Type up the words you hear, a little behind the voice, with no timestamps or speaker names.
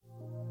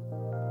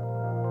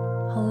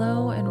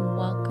Hello and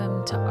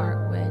welcome to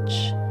Art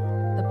Witch,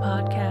 the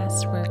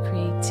podcast where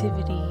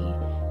creativity,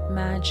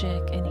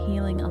 magic, and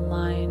healing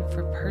align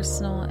for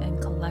personal and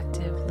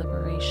collective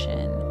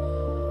liberation.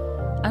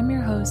 I'm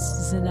your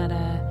host,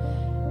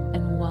 Zanetta,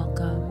 and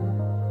welcome.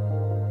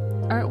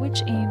 Art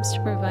Witch aims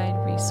to provide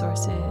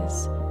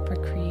resources for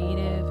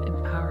creative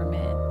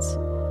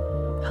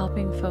empowerment,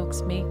 helping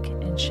folks make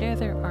and share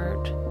their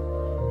art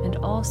and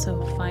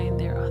also find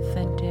their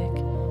authentic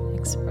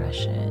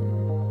expression.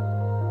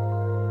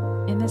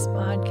 In this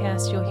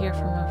podcast, you'll hear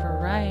from a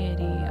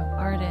variety of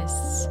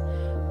artists,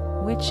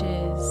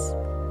 witches,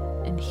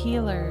 and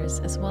healers,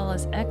 as well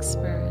as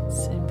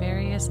experts in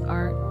various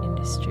art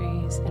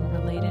industries and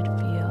related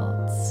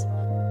fields,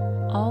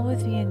 all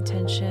with the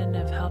intention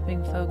of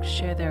helping folks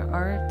share their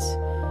art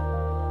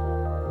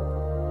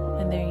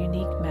and their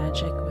unique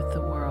magic with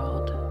the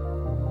world.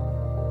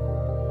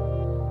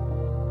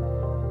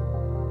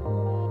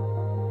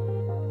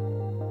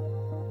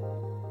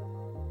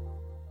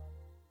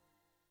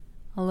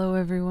 Hello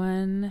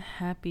everyone,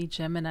 happy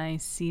Gemini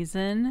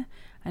season.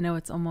 I know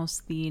it's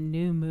almost the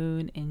new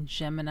moon in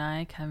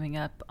Gemini coming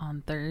up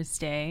on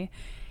Thursday,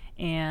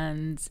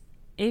 and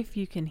if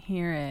you can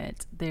hear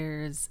it,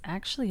 there's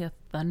actually a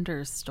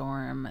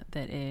thunderstorm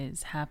that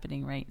is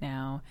happening right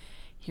now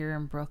here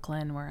in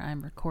Brooklyn where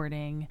I'm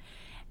recording,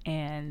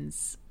 and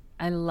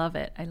I love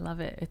it.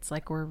 It's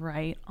like we're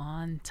right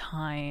on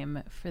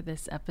time for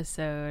this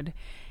episode,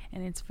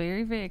 and it's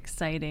very, very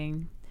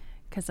exciting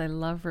because I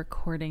love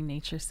recording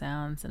nature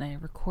sounds and I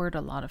record a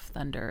lot of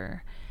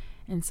thunder.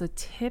 And so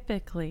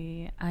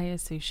typically I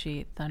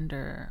associate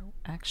thunder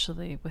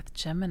actually with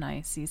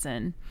Gemini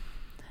season.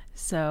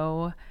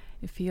 So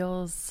it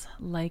feels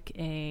like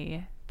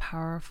a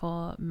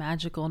powerful,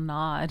 magical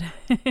nod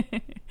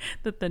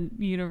that the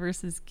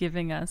universe is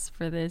giving us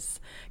for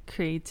this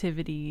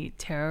creativity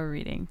tarot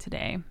reading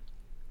today.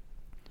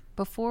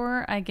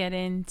 Before I get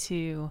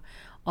into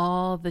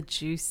all the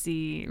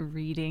juicy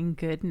reading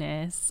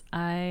goodness,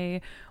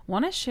 I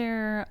want to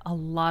share a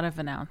lot of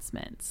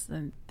announcements.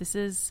 And this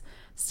is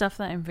stuff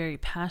that I'm very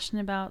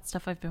passionate about,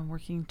 stuff I've been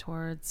working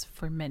towards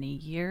for many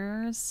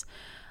years.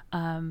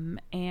 And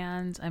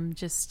I'm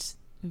just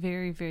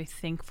very, very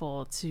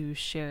thankful to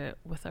share it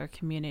with our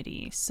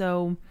community.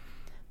 So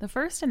the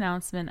first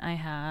announcement I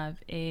have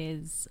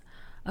is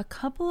a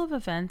couple of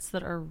events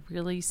that are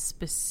really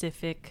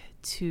specific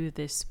to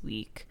this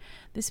week.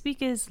 This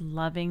week is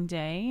Loving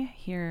Day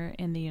here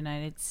in the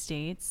United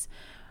States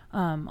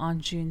on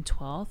June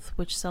 12th,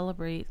 which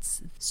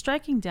celebrates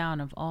striking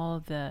down of all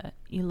the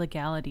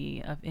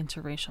illegality of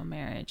interracial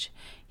marriage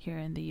here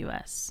in the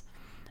U.S.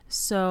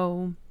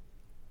 So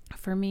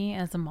for me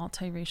as a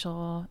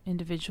multiracial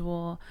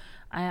individual,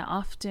 I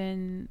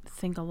often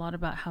think a lot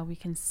about how we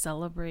can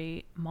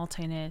celebrate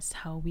multiness,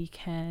 how we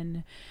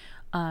can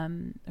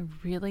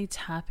really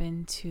tap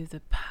into the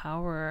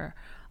power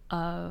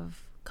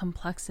of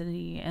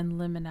complexity and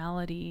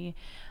liminality.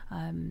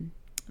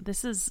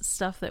 This is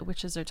stuff that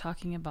witches are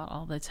talking about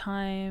all the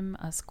time.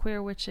 Us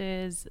queer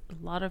witches,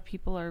 a lot of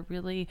people are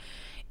really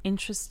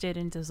interested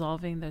in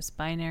dissolving those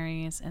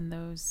binaries and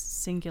those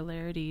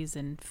singularities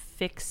and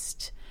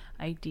fixed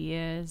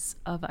ideas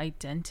of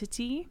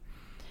identity.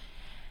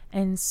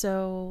 And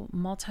so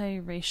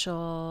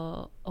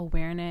multiracial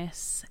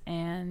awareness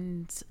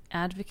and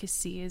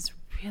advocacy is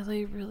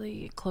really,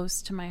 really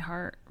close to my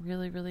heart,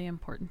 really, really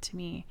important to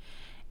me.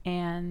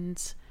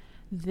 And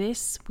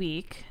this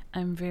week,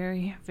 I'm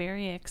very,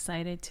 very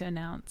excited to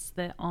announce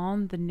that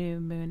on the new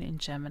moon in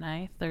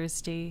Gemini,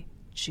 Thursday,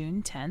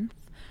 June 10th,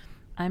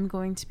 I'm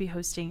going to be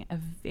hosting a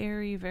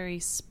very, very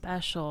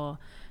special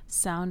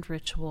sound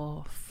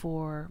ritual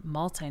for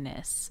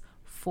multiness,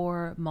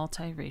 for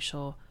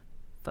multiracial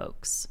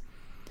folks.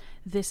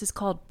 This is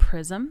called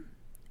Prism,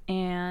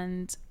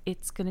 and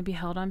it's going to be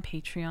held on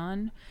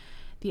Patreon.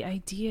 The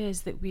idea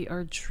is that we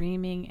are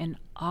dreaming and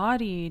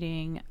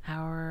audiating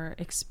our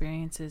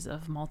experiences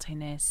of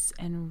multiness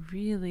and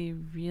really,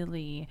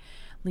 really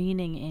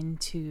leaning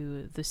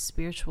into the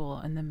spiritual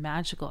and the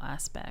magical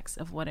aspects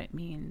of what it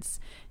means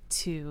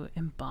to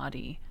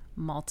embody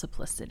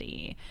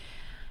multiplicity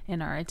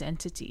in our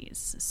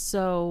identities.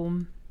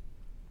 So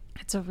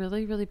it's a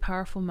really, really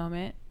powerful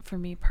moment for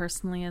me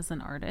personally as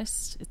an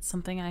artist. It's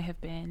something I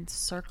have been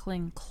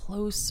circling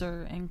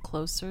closer and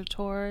closer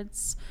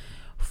towards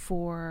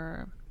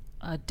for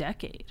a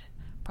decade,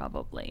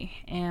 probably.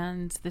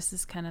 And this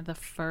is kind of the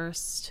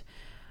first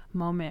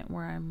moment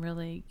where I'm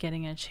really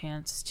getting a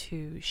chance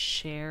to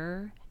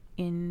share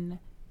in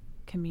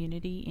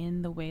community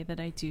in the way that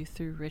I do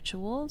through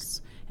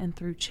rituals and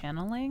through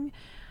channeling.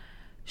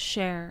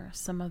 Share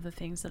some of the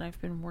things that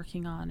I've been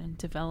working on and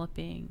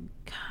developing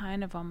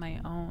kind of on my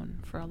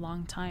own for a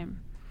long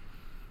time.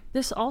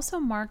 This also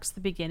marks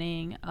the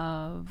beginning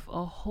of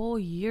a whole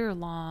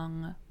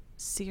year-long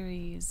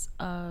series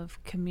of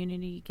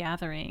community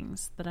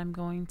gatherings that I'm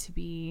going to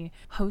be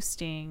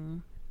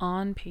hosting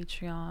on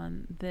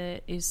Patreon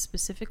that is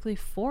specifically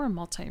for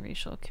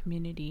multiracial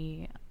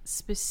community,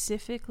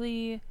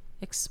 specifically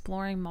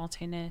exploring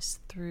multiness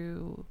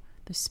through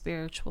the the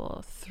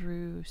spiritual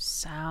through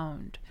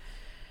sound.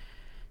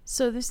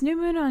 So this new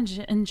moon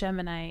in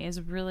Gemini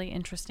is really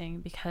interesting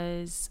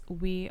because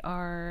we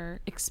are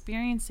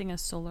experiencing a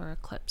solar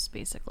eclipse,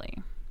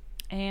 basically.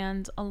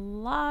 And a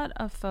lot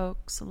of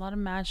folks, a lot of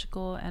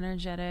magical,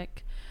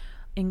 energetic,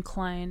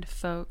 inclined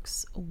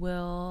folks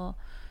will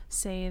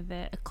say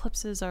that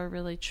eclipses are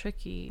really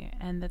tricky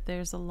and that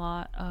there's a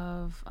lot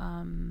of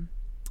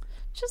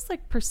just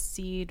like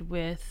proceed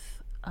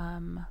with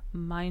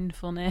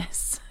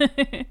mindfulness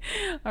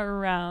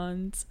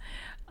around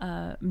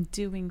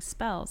doing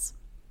spells,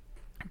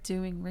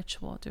 doing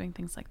ritual, doing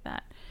things like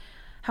that.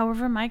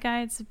 However, my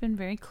guides have been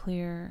very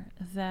clear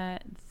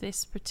that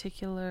this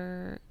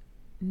particular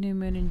new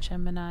moon in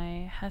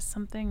Gemini has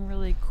something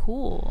really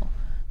cool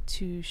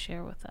to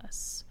share with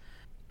us.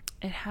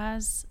 It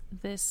has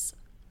this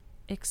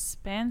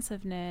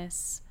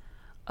expansiveness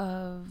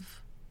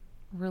of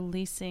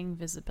releasing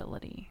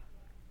visibility,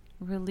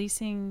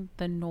 releasing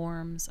the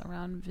norms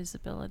around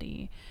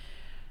visibility,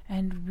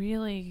 and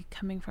really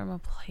coming from a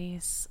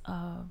place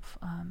of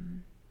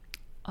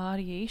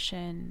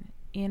audiation,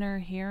 inner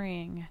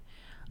hearing,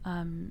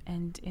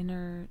 and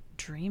inner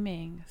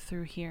dreaming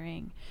through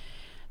hearing.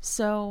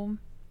 So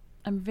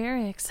I'm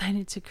very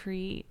excited to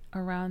create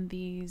around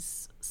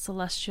these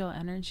celestial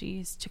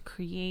energies, to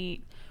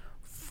create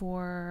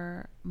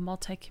for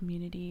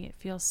multi-community. It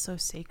feels so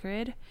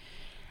sacred.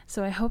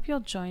 So I hope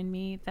you'll join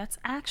me. That's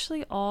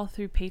actually all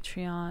through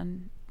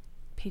Patreon.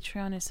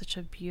 Patreon is such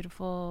a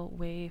beautiful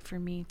way for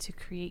me to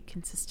create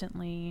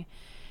consistently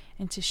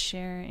and to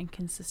share in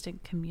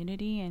consistent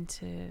community and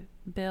to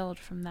build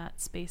from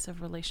that space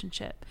of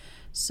relationship.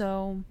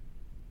 So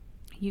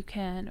you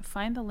can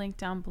find the link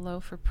down below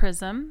for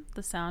Prism,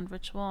 the sound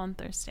ritual on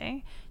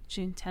Thursday,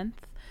 June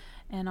 10th,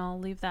 and I'll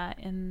leave that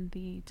in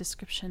the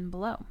description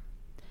below.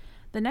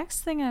 The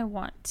next thing I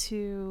want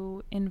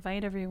to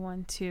invite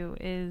everyone to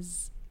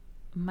is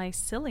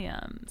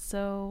Mycelium.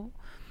 So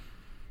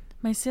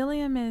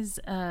Mycelium is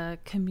a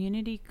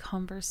community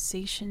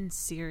conversation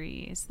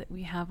series that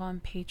we have on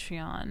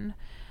Patreon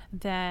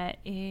that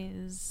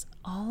is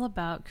all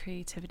about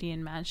creativity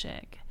and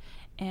magic.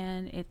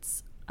 And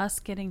it's us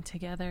getting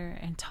together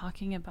and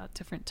talking about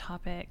different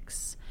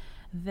topics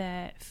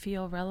that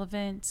feel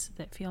relevant,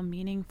 that feel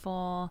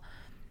meaningful,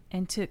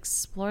 and to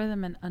explore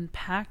them and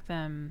unpack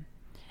them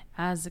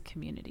as a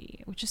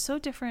community, which is so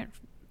different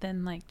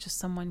than like just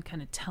someone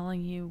kind of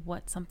telling you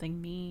what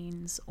something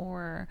means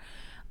or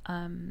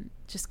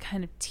just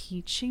kind of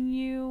teaching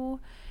you.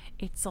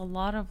 It's a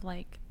lot of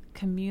like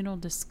communal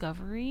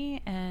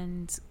discovery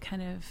and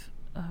kind of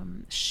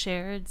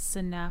shared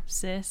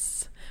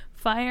synapses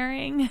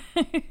firing,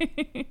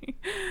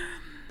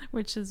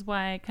 which is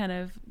why I kind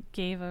of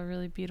gave a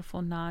really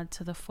beautiful nod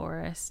to the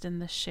forest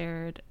and the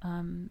shared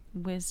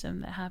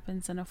wisdom that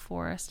happens in a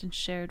forest and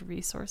shared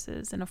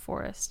resources in a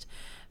forest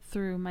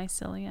through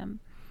Mycelium.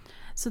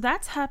 So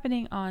that's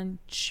happening on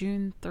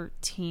June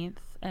 13th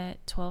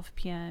at 12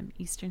 p.m.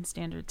 Eastern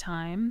Standard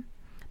Time.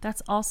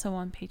 That's also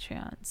on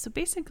Patreon. So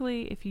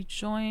basically, if you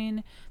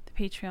join the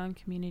Patreon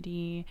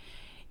community,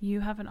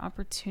 you have an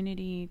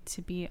opportunity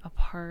to be a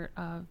part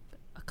of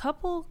a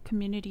couple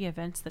community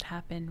events that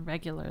happen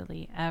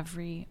regularly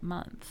every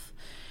month.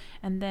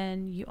 And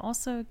then you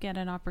also get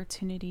an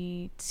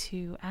opportunity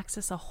to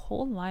access a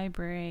whole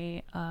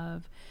library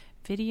of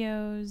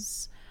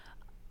videos,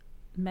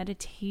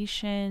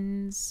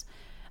 meditations,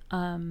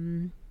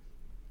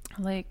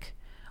 like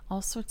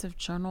all sorts of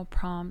journal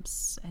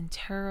prompts and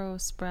tarot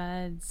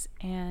spreads,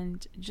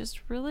 and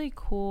just really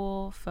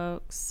cool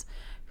folks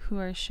who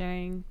are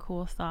sharing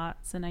cool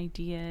thoughts and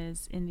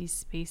ideas in these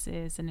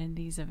spaces and in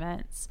these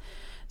events.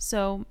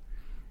 So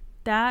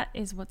that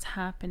is what's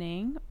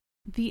happening.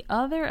 The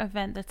other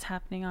event that's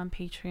happening on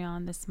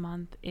Patreon this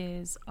month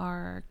is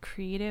our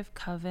Creative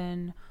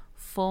Coven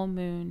full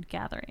moon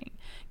gathering.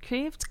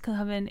 Creative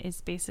Coven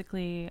is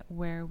basically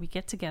where we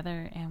get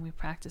together and we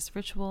practice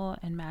ritual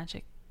and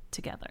magic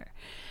together.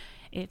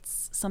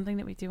 It's something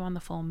that we do on the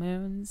full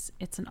moons.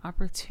 It's an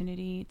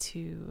opportunity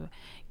to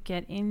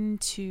get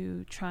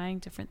into trying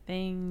different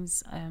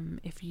things.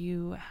 If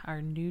you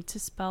are new to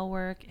spell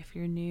work, if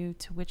you're new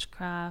to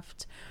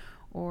witchcraft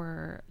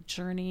or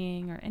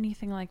journeying or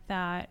anything like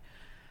that,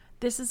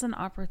 this is an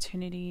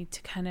opportunity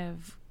to kind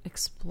of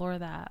explore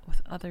that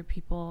with other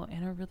people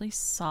in a really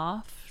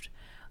soft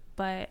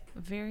but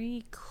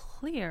very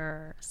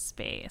clear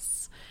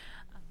space.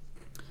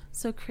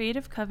 So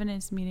Creative Coven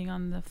is meeting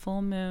on the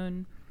full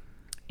moon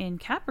in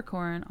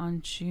Capricorn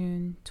on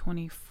June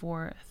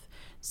 24th.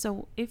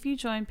 So if you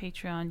join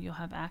Patreon, you'll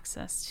have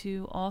access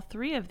to all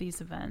three of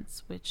these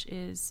events, which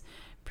is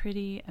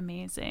pretty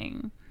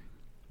amazing.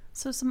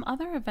 So some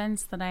other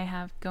events that I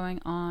have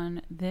going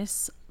on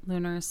this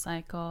lunar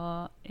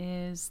cycle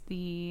is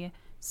the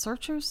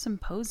Searchers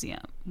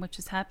Symposium, which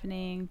is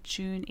happening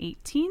June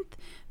 18th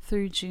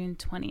through June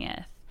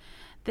 20th.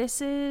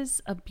 This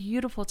is a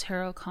beautiful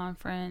tarot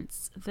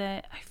conference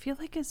that I feel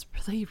like is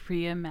really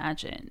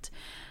reimagined.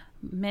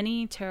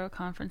 Many tarot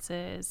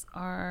conferences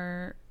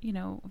are,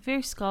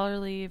 very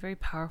scholarly, very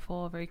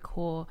powerful, very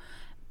cool,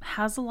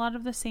 has a lot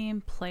of the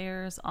same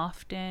players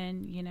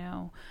often,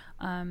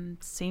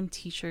 same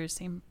teachers,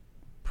 same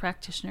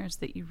practitioners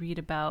that you read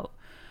about.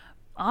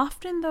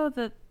 Often, though,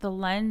 the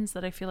lens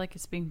that I feel like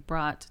is being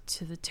brought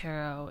to the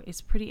tarot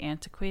is pretty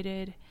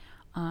antiquated,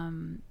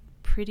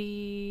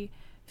 pretty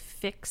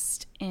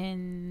fixed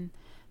in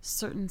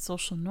certain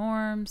social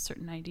norms,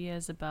 certain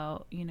ideas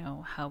about,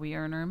 how we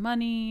earn our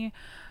money,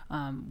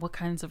 what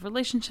kinds of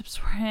relationships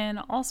we're in,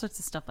 all sorts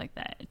of stuff like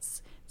that.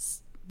 It's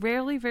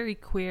rarely very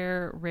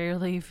queer,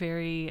 rarely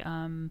very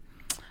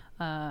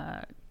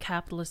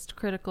capitalist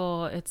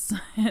critical. It's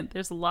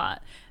there's a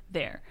lot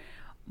there.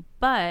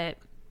 But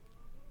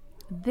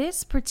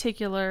this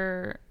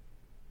particular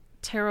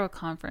tarot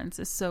conference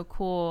is so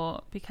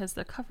cool because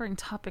they're covering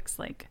topics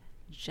like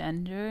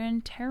gender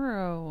and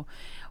tarot,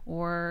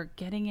 or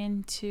getting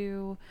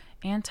into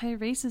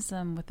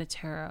anti-racism with the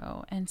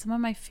tarot. And some of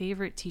my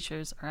favorite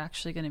teachers are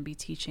actually going to be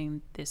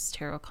teaching this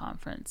tarot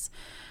conference.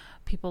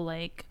 People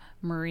like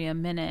Maria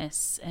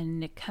Minnis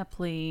and Nick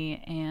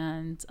Kepley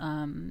and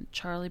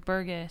Charlie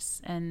Burgess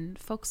and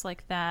folks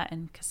like that,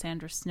 and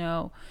Cassandra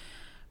Snow.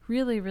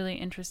 Really, really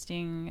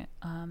interesting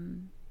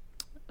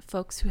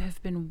folks who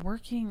have been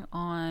working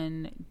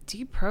on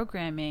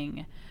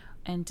deprogramming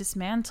and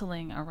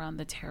dismantling around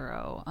the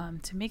tarot,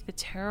 to make the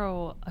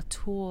tarot a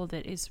tool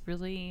that is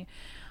really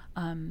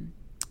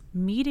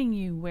meeting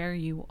you where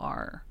you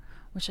are,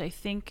 which I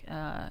think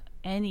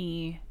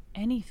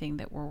anything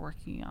that we're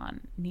working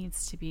on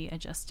needs to be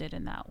adjusted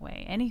in that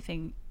way.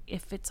 Anything,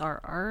 if it's our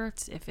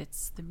art, if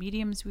it's the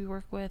mediums we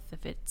work with,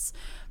 if it's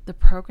the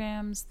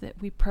programs that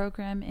we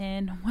program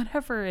in,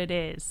 whatever it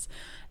is,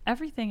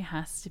 everything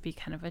has to be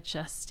kind of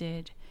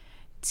adjusted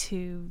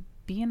to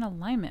be in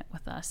alignment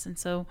with us. And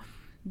so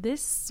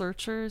this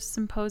Searchers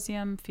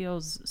Symposium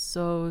feels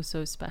so,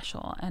 so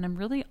special. And I'm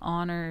really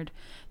honored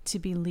to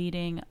be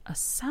leading a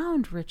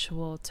sound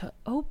ritual to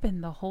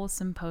open the whole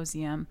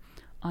symposium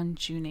on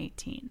June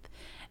 18th.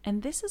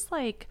 And this is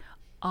like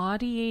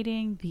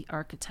audiating the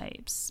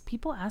archetypes.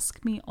 People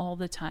ask me all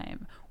the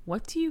time,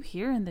 what do you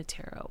hear in the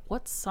tarot?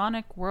 What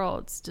sonic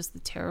worlds does the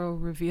tarot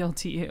reveal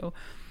to you?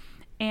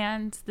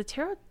 And the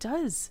tarot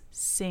does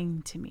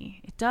sing to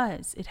me. It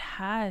does. It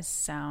has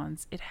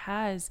sounds. It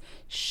has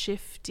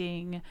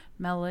shifting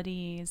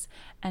melodies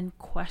and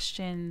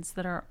questions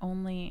that are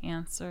only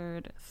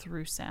answered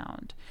through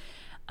sound.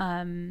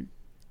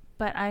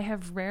 But I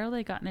have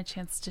rarely gotten a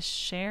chance to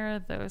share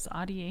those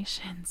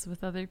audiations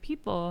with other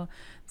people.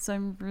 So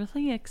I'm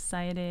really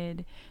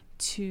excited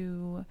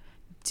to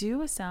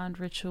do a sound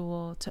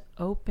ritual to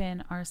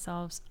open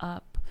ourselves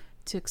up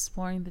to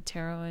exploring the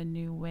tarot in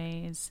new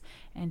ways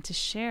and to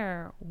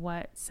share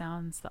what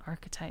sounds the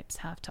archetypes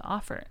have to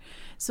offer.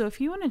 So if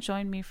you want to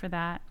join me for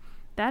that,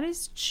 that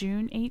is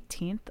June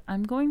 18th.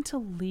 I'm going to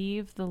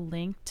leave the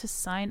link to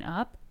sign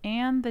up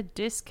and the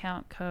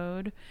discount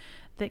code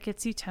that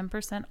gets you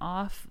 10%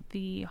 off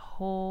the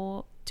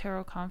whole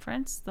tarot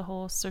conference, the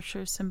whole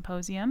Searchers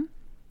Symposium.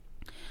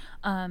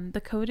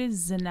 The code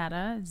is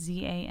Zanetta,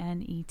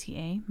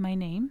 Zaneta, my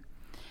name.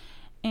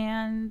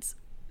 And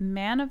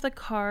Man of the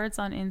Cards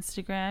on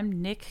Instagram,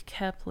 Nick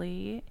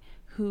Kepley,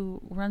 who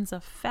runs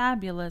a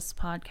fabulous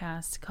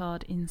podcast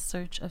called In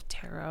Search of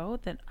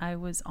Tarot that I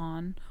was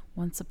on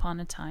once upon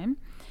a time,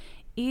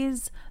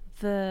 is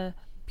the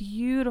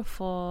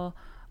beautiful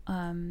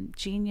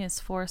genius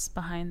force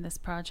behind this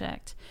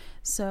project.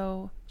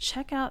 So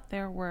check out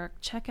their work,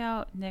 check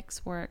out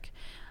Nick's work.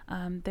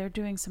 They're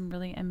doing some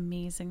really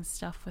amazing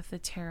stuff with the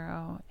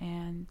tarot.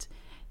 And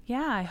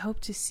yeah, I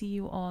hope to see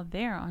you all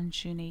there on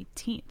June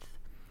 18th.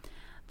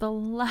 The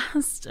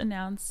last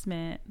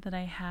announcement that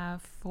I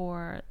have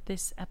for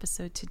this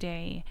episode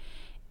today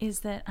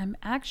is that I'm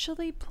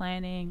actually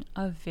planning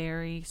a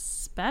very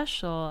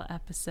special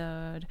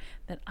episode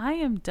that I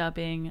am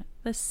dubbing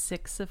the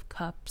Six of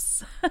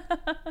Cups.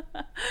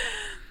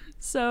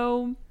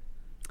 So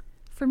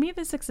for me,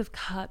 the Six of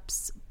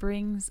Cups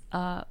brings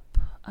up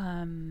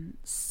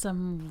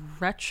some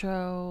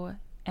retro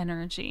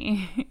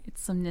energy.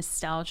 It's some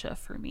nostalgia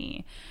for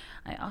me.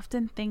 I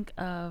often think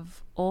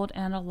of old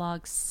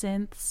analog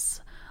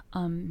synths,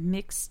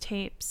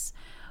 mixtapes,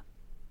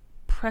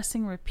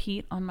 pressing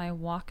repeat on my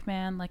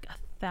Walkman like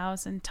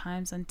 1,000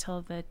 times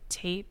until the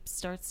tape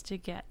starts to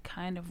get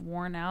kind of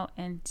worn out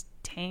and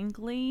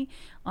tangly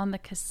on the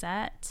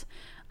cassette.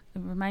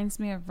 It reminds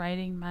me of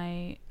riding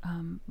my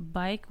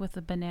bike with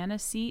a banana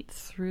seat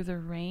through the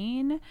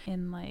rain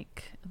in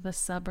like the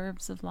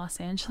suburbs of Los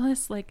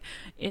Angeles. Like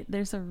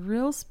there's a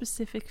real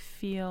specific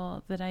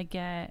feel that I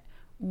get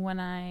when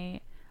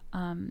I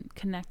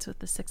connect with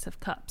the Six of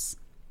Cups.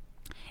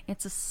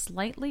 It's a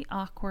slightly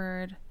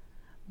awkward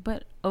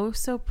but oh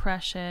so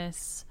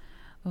precious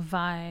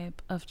vibe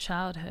of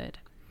childhood.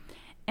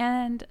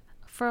 And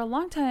for a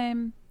long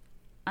time,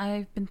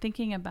 I've been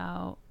thinking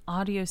about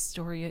audio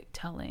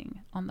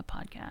storytelling on the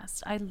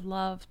podcast. I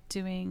love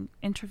doing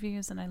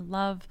interviews and I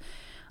love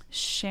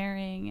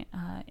sharing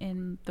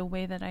in the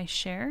way that I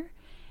share.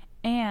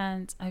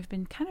 And I've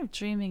been kind of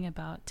dreaming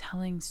about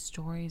telling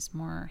stories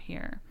more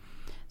here.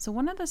 So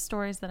one of the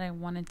stories that I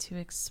wanted to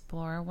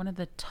explore, one of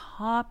the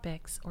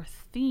topics or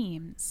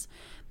themes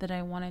that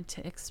I wanted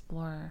to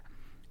explore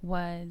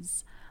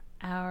was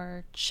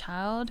our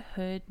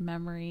childhood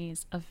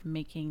memories of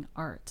making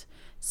art,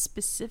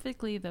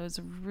 specifically those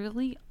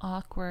really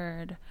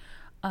awkward,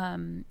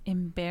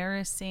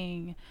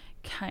 embarrassing,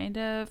 kind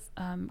of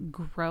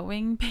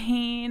growing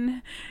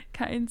pain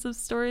kinds of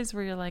stories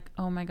where you're like,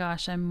 oh my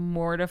gosh, I'm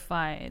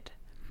mortified.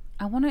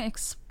 I want to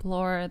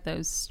explore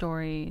those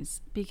stories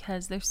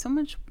because there's so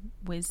much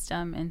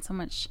wisdom and so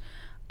much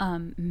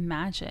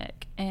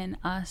magic in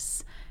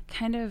us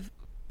kind of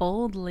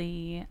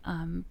boldly,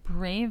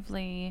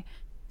 bravely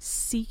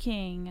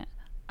seeking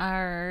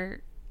our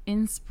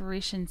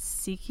inspiration,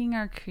 seeking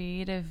our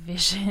creative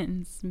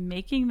visions,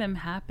 making them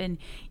happen,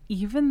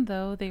 even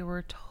though they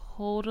were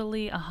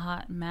totally a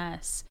hot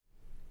mess.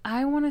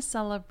 I want to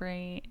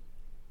celebrate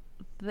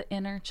the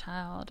inner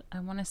child.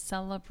 I want to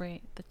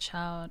celebrate the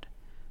child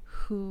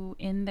who,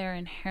 in their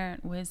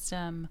inherent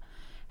wisdom,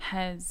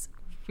 has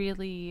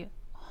really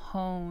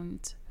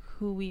honed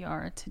who we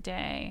are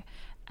today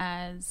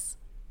as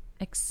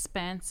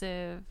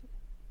expansive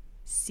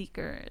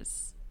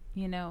seekers,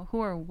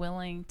 who are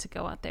willing to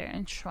go out there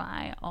and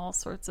try all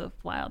sorts of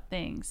wild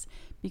things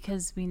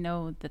because we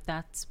know that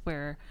that's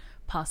where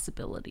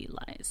possibility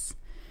lies.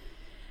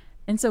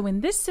 And so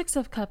in this Six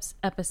of Cups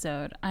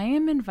episode, I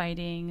am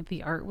inviting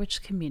the Art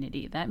Witch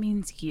community. That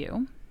means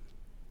you.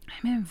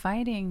 I'm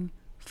inviting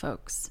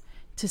folks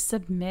to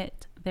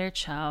submit their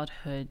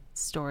childhood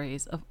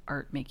stories of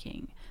art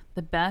making,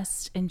 the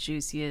best and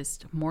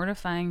juiciest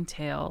mortifying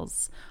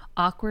tales,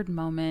 awkward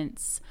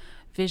moments,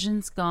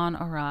 visions gone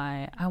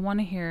awry. I want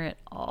to hear it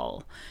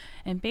all.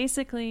 And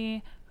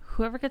basically,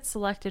 whoever gets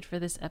selected for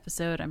this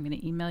episode, I'm going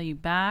to email you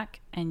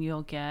back and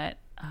you'll get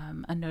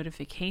a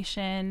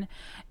notification.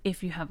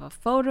 If you have a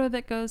photo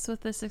that goes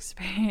with this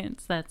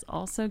experience, that's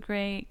also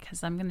great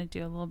because I'm going to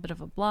do a little bit of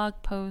a blog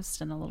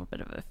post and a little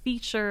bit of a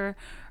feature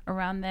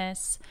around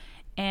this.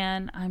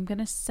 And I'm going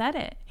to set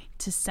it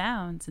to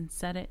sounds and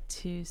set it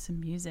to some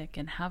music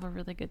and have a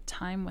really good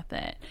time with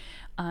it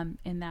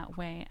in that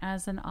way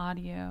as an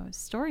audio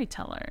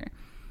storyteller.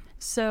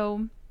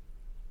 So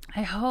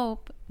I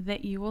hope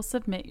that you will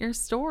submit your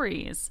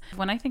stories.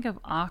 When I think of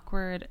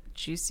awkward,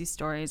 juicy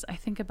stories, I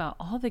think about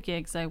all the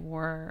gigs I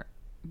wore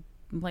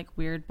like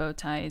weird bow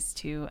ties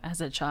to as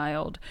a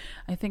child.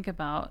 I think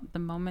about the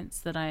moments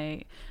that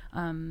I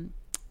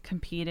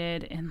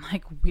competed in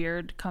like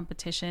weird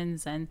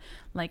competitions and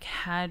like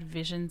had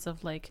visions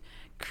of like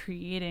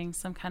creating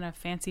some kind of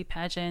fancy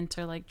pageant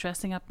or like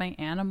dressing up my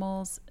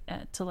animals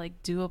to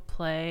like do a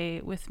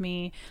play with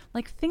me,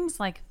 like things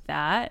like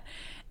that.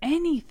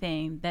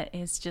 Anything that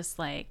is just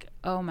like,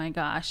 oh my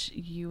gosh,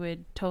 you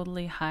would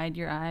totally hide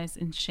your eyes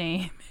in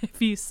shame if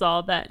you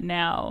saw that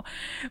now,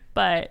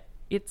 but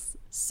it's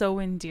so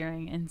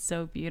endearing and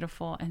so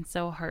beautiful and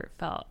so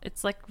heartfelt.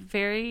 It's like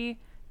very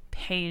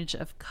Page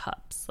of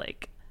Cups,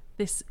 like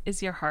this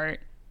is your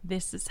heart,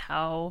 this is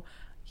how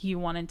you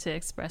wanted to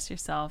express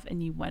yourself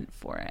and you went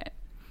for it.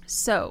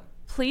 So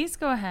please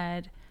go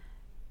ahead,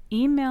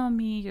 email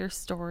me your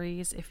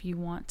stories if you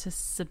want to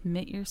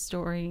submit your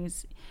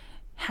stories.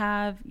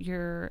 Have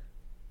your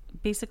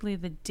basically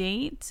the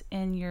date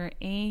and your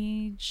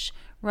age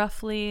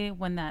roughly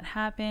when that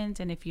happened,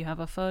 and if you have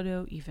a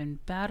photo, even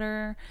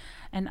better,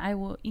 and I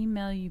will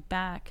email you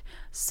back.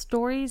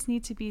 Stories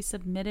need to be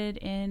submitted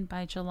in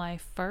by July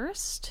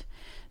 1st,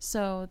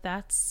 so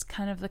that's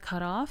kind of the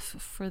cutoff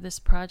for this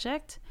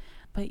project.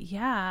 But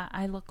yeah,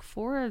 I look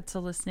forward to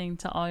listening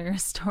to all your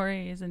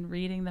stories and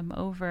reading them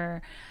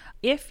over.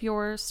 If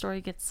your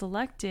story gets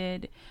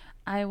selected,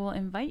 I will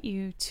invite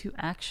you to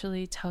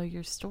actually tell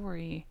your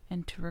story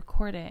and to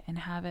record it and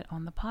have it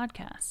on the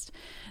podcast.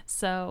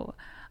 So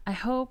I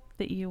hope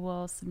that you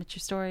will submit your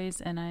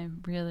stories, and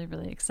I'm really,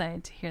 really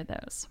excited to hear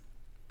those.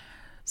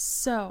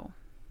 So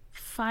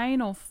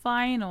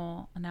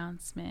final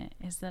announcement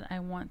is that I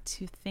want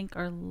to thank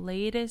our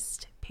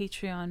latest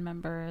Patreon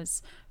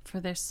members for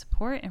their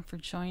support and for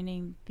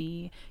joining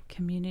the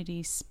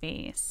community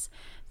space.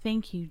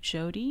 Thank you,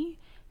 Jody.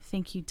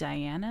 Thank you,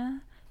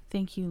 Diana.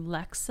 Thank you,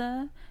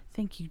 Lexa.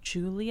 Thank you,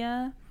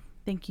 Julia.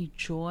 Thank you,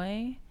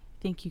 Joy.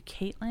 Thank you,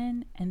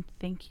 Caitlin. And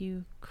thank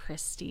you,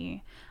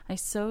 Christy. I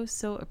so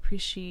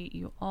appreciate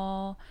you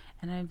all,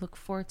 and I look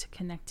forward to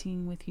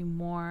connecting with you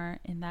more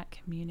in that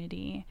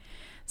community.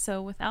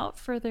 So without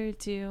further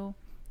ado,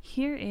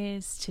 here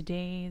is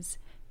today's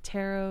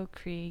tarot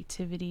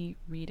creativity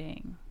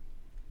reading.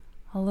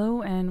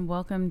 Hello and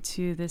welcome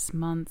to this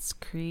month's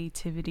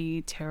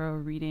creativity tarot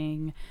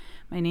reading.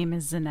 My name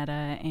is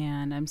Zanetta,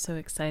 and I'm so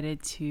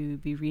excited to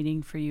be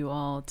reading for you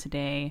all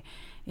today.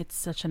 It's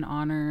such an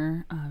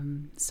honor.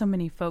 So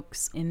many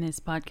folks in this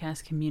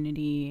podcast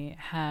community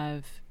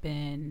have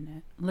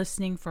been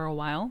listening for a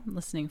while,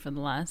 listening for the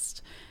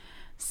last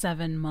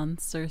 7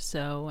 months or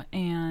so,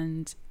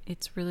 and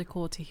it's really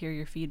cool to hear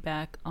your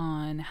feedback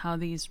on how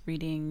these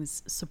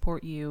readings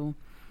support you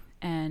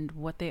and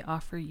what they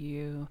offer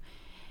you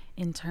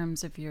in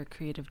terms of your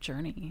creative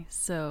journey.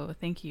 So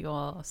thank you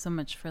all so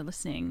much for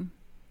listening.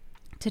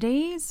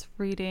 Today's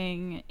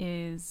reading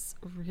is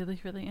really,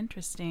 really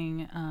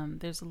interesting.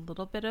 There's a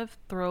little bit of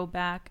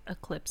throwback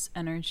eclipse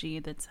energy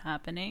that's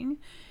happening,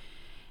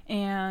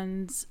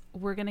 and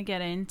we're going to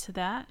get into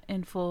that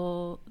in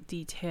full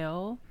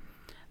detail.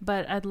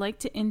 But I'd like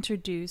to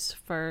introduce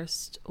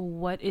first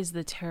what is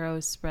the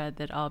tarot spread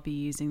that I'll be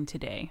using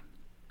today.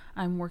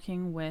 I'm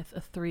working with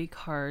a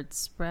 3-card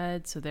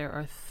spread, so there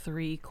are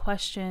 3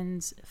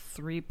 questions,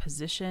 3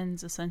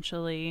 positions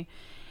essentially.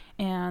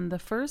 And the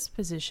first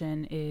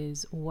position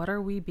is, what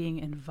are we being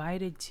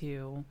invited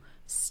to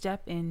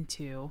step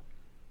into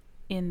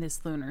in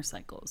this lunar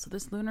cycle? So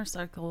this lunar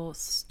cycle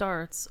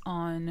starts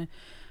on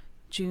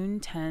June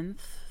 10th,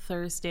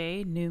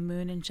 Thursday, new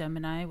moon in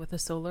Gemini with a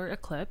solar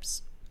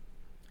eclipse.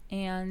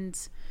 And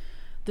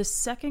the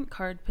second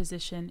card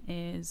position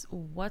is,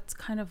 what's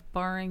kind of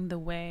barring the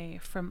way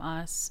from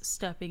us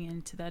stepping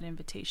into that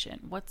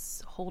invitation?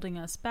 What's holding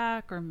us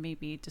back or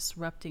maybe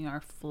disrupting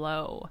our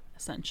flow,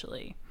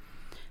 essentially?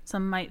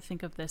 Some might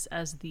think of this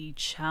as the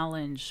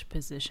challenge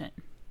position.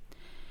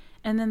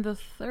 And then the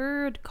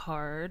third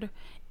card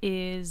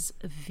is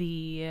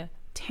the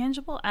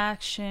tangible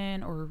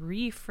action or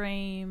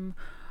reframe,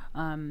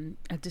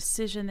 a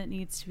decision that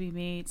needs to be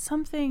made,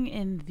 something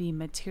in the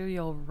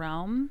material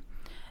realm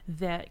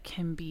that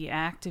can be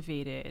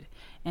activated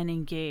and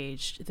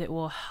engaged that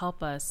will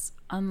help us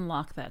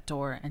unlock that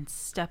door and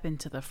step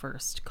into the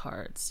first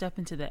card, step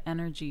into the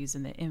energies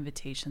and the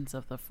invitations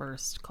of the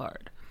first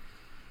card.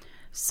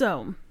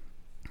 So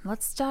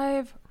let's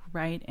dive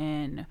right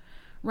in.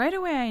 Right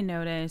away, I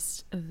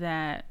noticed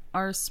that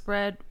our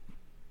spread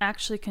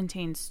actually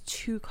contains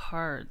 2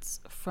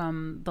 cards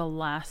from the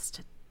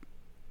last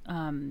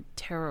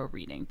tarot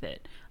reading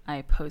that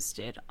I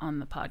posted on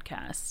the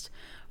podcast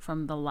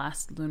from the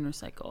last lunar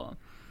cycle,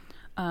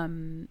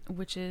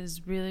 which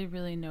is really,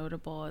 really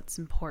notable. It's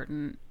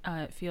important.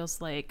 It feels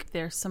like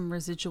there's some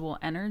residual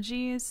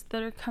energies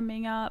that are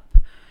coming up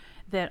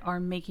that are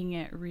making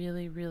it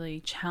really,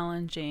 really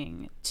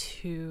challenging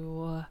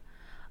to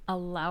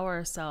allow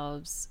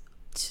ourselves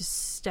to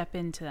step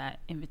into that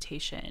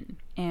invitation.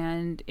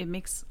 And it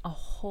makes a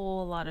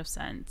whole lot of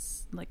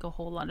sense,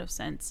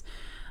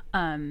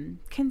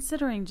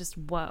 considering just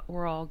what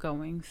we're all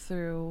going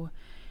through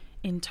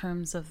in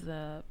terms of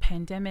the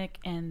pandemic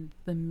and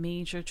the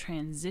major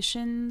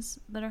transitions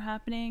that are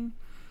happening.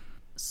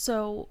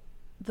 So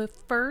the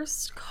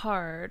first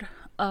card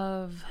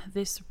of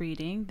this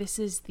reading, this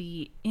is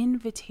the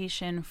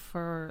invitation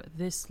for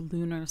this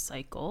lunar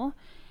cycle,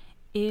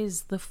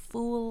 is the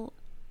Fool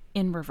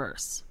in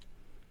reverse.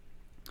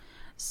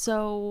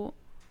 So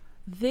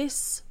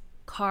this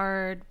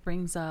card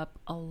brings up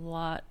a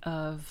lot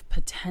of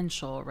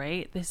potential,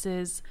 right? This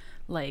is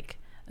like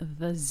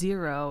the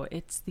 0.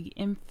 It's the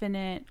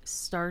infinite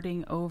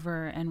starting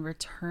over and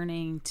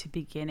returning to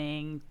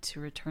beginning.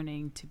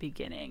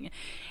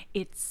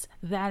 It's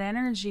that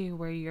energy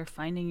where you're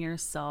finding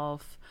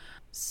yourself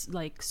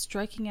like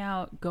striking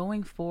out,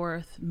 going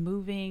forth,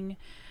 moving,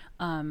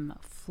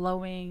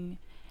 flowing,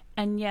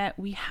 and yet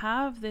we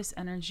have this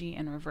energy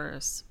in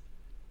reverse.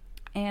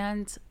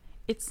 And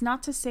it's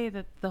not to say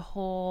that the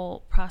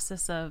whole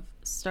process of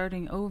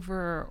starting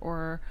over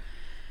or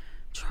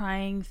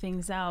trying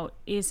things out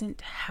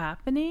isn't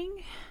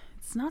happening.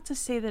 It's not to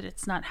say that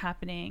it's not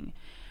happening,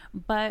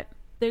 but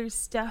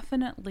there's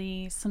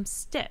definitely some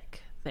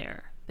stick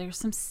there. There's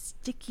some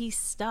sticky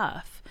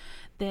stuff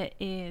that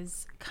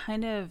is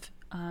kind of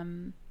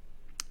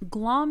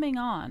glomming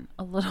on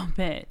a little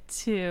bit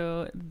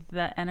to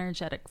the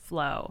energetic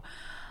flow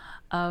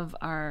of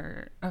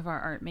our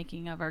art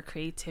making, of our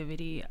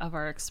creativity, of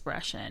our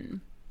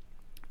expression.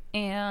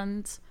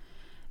 And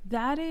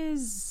that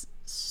is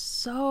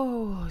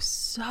so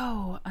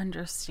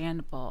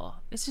understandable.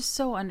 It's just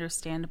so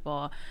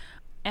understandable.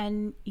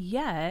 And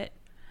yet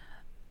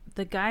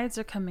the guides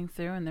are coming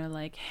through and they're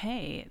like,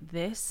 hey,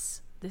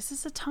 this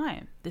is a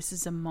time, this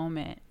is a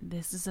moment,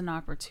 this is an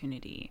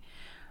opportunity.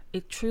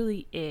 It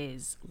truly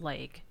is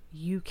like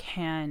you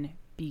can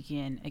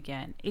begin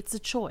again. It's a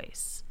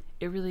choice.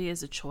 It really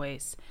is a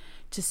choice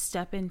to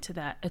step into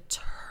that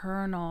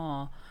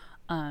eternal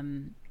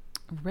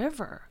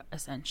river,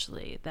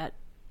 essentially, that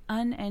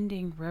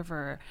unending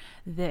river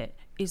that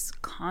is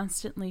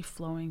constantly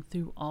flowing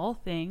through all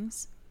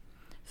things,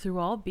 through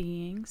all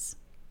beings,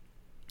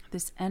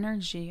 this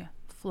energy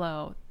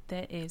flow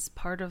that is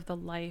part of the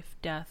life,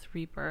 death,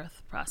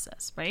 rebirth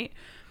process, right?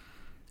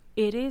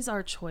 It is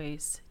our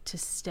choice to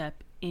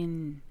step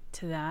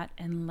into that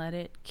and let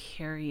it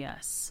carry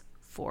us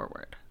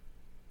forward.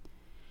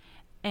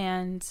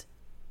 And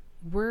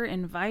we're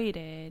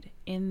invited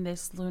in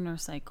this lunar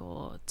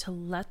cycle to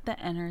let the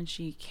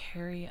energy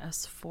carry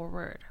us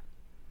forward,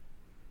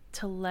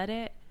 to let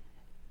it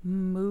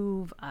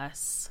move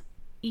us,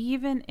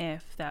 even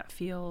if that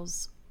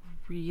feels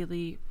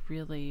really,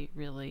 really,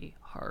 really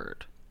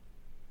hard.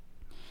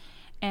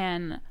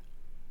 And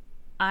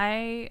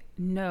I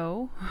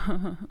know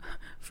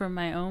from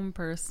my own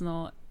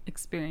personal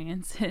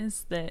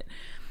experiences that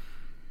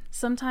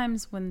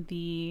sometimes when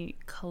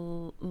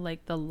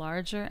like the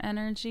larger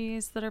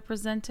energies that are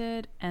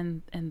presented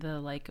and the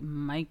like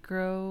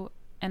micro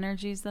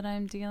energies that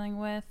I'm dealing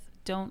with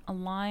don't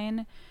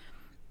align,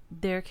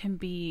 there can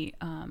be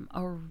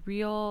a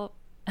real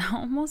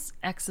almost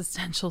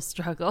existential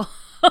struggle.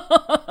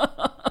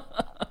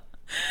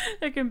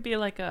 There can be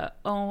like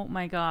oh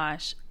my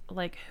gosh,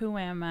 like who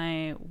am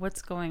I?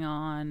 What's going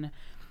on?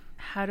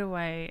 How do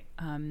I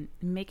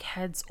make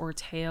heads or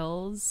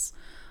tails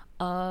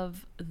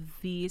of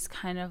these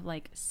kind of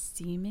like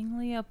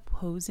seemingly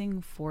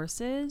opposing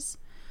forces?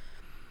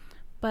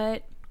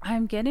 But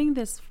I'm getting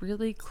this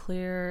really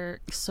clear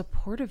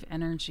supportive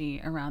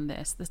energy around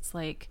this that's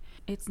like,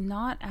 it's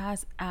not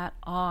as at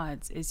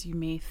odds as you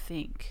may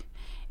think.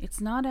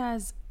 It's not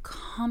as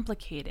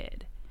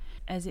complicated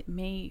as it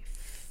may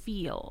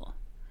feel.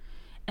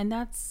 And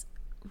that's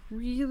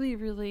really,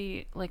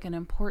 really like an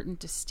important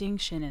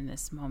distinction in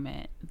this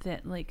moment,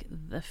 that like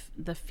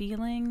the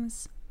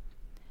feelings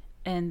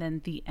and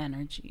then the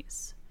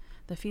energies,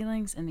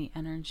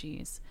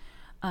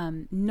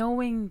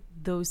 knowing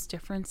those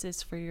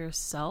differences for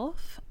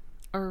yourself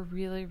are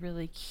really,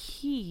 really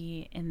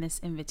key in this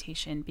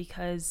invitation,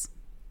 because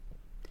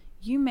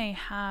you may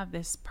have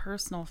this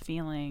personal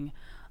feeling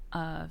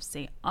of,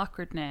 say,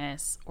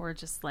 awkwardness, or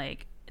just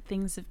like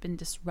things have been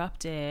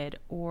disrupted,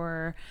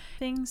 or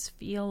things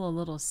feel a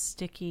little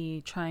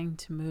sticky trying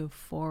to move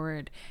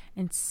forward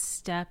and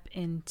step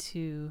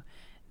into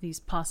these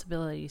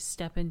possibilities,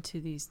 step into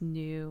these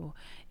new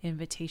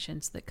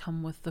invitations that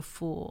come with the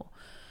Fool.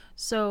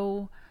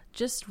 So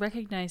just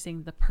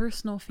recognizing the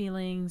personal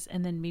feelings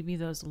and then maybe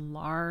those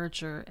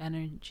larger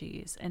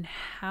energies, and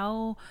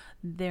how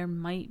there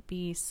might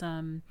be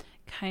some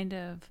kind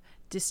of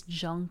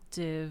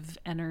disjunctive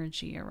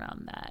energy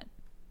around that.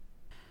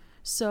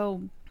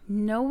 So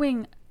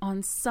knowing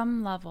on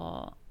some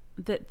level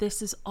that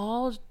this is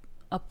all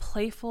a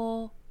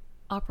playful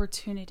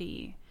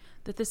opportunity,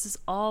 that this is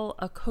all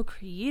a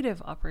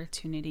co-creative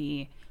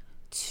opportunity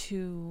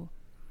to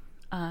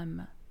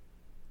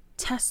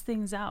test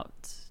things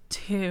out,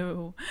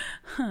 to,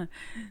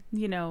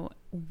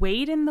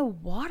 wade in the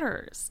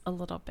waters a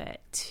little bit,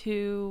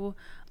 to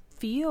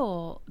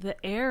feel the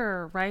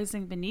air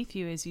rising beneath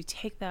you as you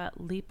take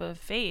that leap of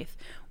faith.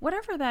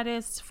 Whatever that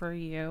is for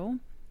you,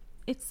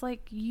 it's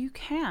like you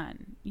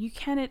can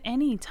at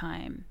any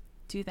time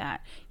do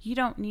that. You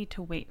don't need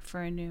to wait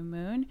for a new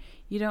moon.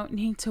 You don't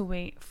need to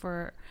wait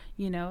for,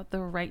 the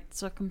right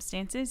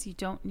circumstances. You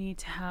don't need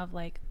to have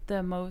like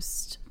the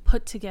most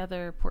put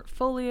together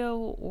portfolio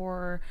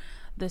or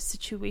the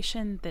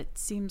situation that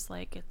seems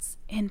like it's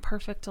in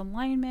perfect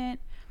alignment.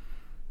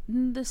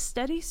 The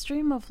steady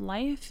stream of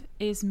life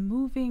is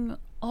moving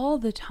all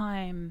the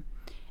time,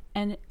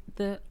 and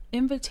the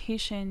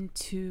invitation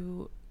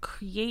to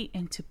create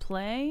and to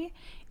play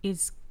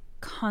is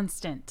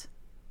constant.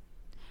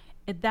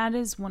 That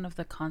is one of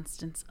the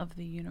constants of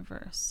the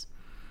universe.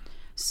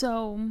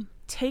 So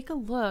take a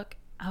look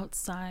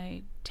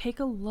outside. Take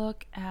a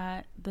look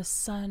at the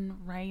sun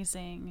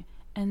rising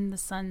and the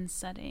sun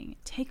setting.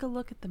 Take a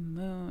look at the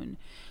moon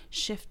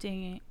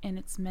shifting in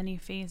its many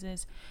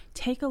phases.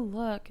 Take a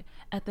look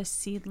at the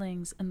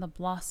seedlings and the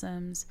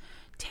blossoms.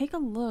 Take a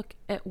look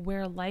at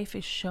where life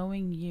is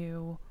showing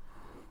you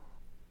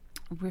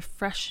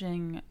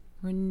refreshing,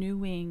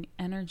 renewing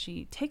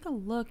energy. Take a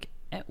look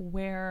at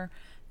where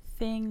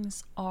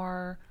things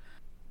are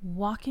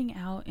walking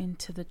out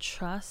into the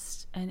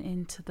trust and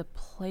into the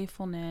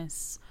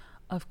playfulness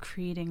of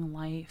creating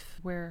life,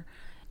 where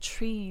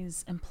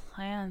trees and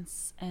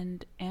plants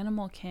and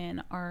animal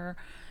kin are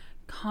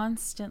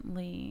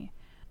constantly,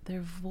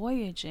 they're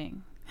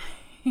voyaging.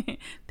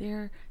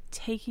 They're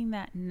taking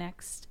that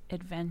next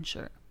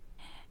adventure.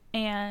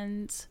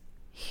 And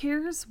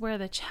here's where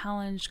the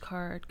challenge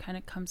card kind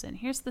of comes in.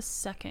 Here's the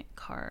second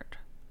card.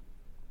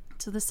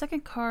 So the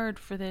second card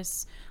for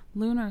this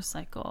lunar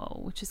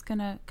cycle, which is going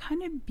to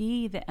kind of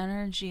be the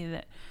energy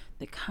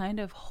that kind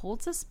of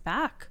holds us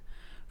back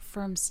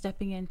from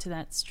stepping into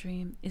that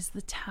stream, is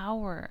the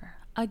Tower.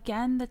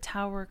 Again, the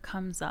Tower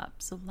comes up.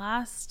 So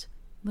last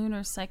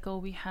lunar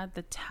cycle, we had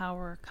the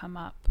Tower come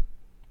up,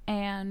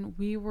 and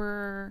we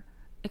were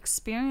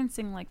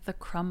experiencing like the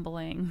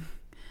crumbling.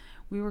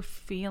 We were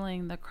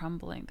feeling the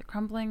crumbling. The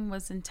crumbling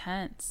was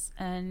intense.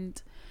 And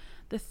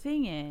the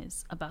thing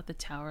is about the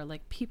Tower,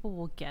 like people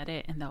will get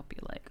it and they'll be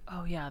like,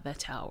 oh yeah, the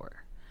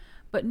Tower.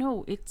 But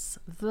no, it's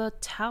the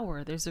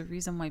Tower. There's a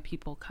reason why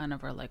people kind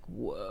of are like,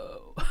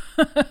 whoa,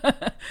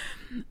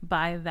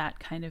 by that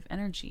kind of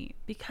energy.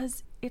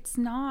 Because it's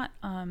not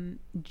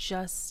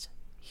just,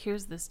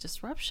 here's this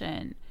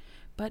disruption,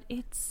 but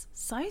it's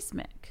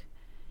seismic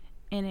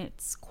in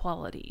its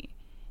quality.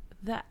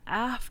 The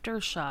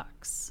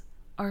aftershocks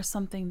are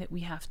something that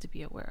we have to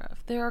be aware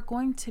of. There are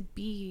going to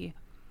be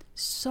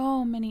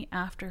so many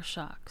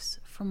aftershocks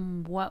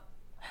from what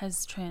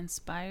has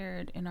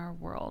transpired in our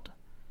world.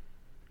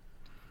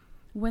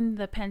 When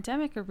the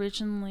pandemic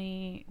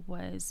originally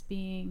was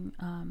being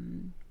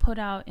put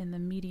out in the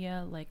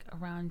media like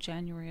around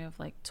January of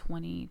like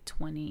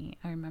 2020.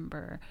 I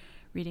remember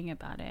reading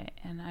about it,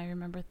 and I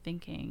remember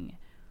thinking,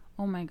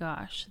 oh my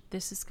gosh,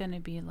 this is going to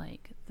be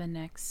like the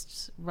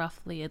next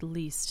roughly at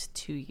least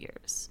 2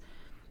 years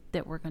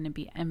that we're going to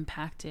be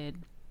impacted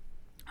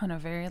on a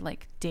very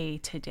like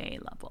day-to-day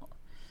level.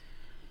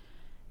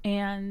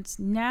 And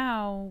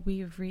now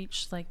we've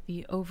reached like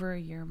the over a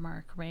year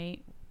mark,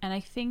 right? And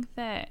I think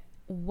that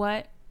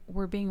what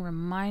we're being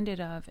reminded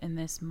of in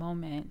this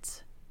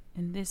moment,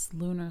 in this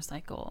lunar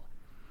cycle,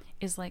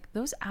 is like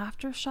those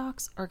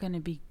aftershocks are going to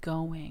be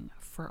going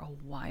for a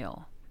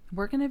while.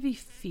 We're going to be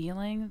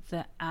feeling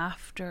the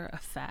after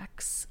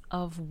effects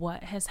of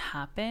what has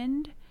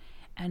happened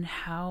and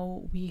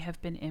how we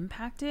have been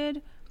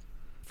impacted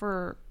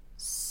for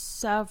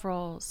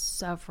several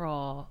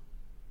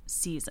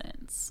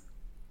seasons.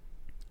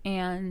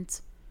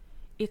 And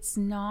it's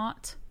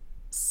not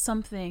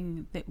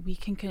something that we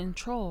can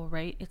control,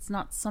 right? It's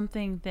not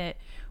something that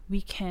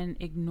we can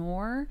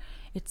ignore.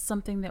 It's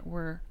something that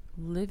we're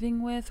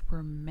living with,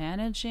 we're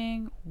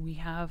managing, we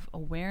have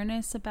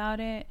awareness about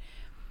it,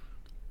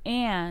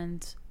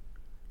 and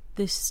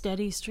this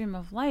steady stream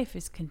of life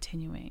is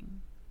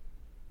continuing.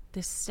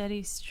 This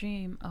steady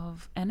stream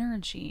of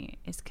energy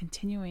is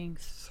continuing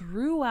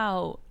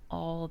throughout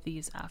all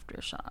these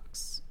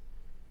aftershocks.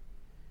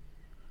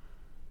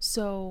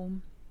 So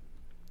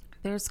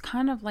there's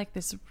kind of like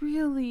this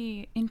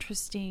really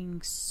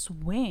interesting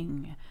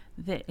swing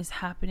that is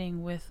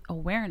happening with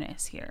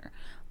awareness here.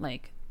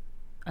 Like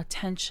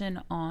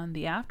attention on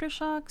the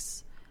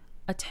aftershocks,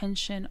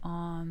 attention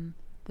on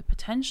the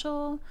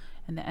potential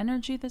and the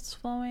energy that's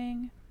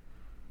flowing.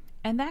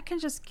 And that can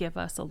just give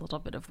us a little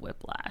bit of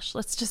whiplash.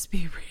 Let's just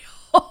be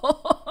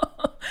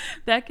real.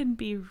 That can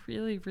be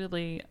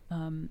really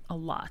a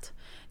lot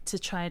to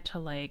try to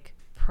like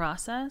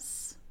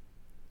process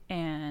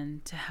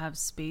and to have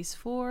space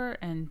for,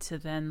 and to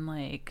then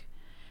like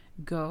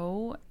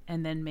go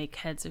and then make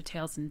heads or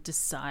tails and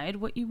decide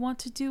what you want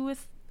to do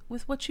with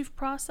what you've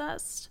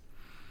processed.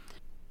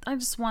 I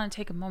just want to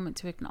take a moment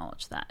to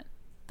acknowledge that.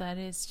 That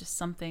is just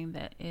something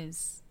that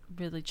is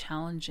really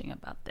challenging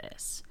about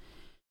this.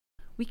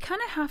 We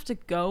kind of have to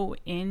go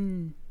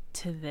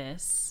into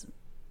this,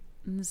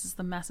 and this is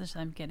the message that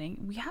I'm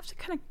getting. We have to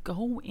kind of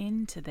go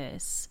into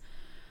this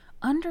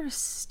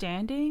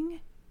understanding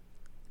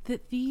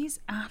that these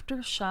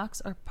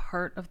aftershocks are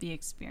part of the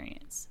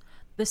experience.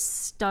 The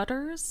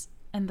stutters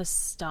and the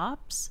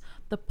stops,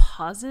 the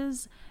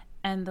pauses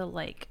and the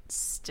like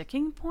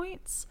sticking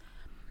points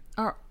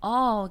are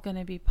all going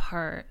to be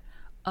part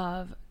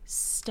of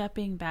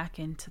stepping back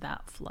into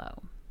that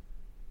flow.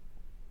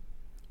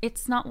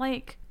 It's not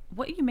like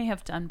what you may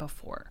have done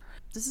before.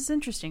 This is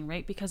interesting,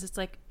 right? Because it's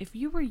like if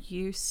you were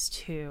used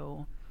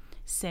to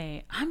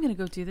say, I'm going to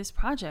go do this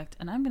project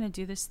and I'm going to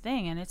do this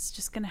thing and it's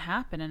just going to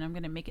happen and I'm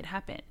going to make it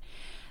happen.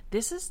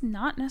 This is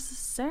not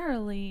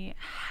necessarily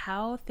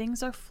how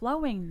things are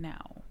flowing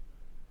now.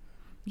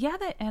 Yeah,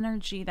 that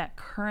energy, that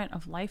current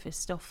of life is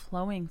still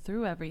flowing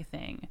through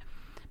everything,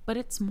 but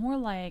it's more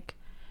like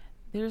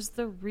there's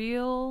the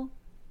real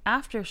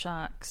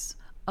aftershocks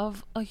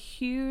of a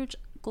huge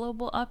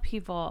global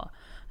upheaval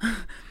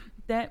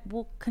that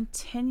will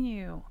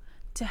continue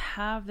to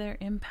have their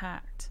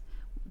impact,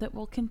 that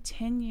will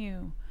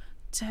continue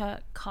to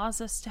cause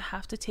us to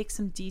have to take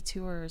some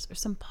detours or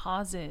some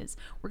pauses.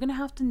 We're going to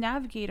have to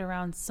navigate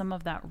around some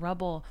of that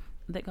rubble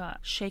that got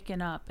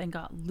shaken up and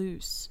got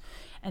loose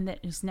and that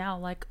is now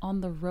like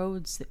on the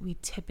roads that we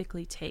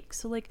typically take.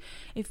 So like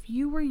if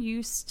you were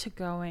used to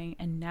going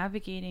and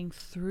navigating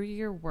through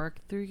your work,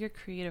 through your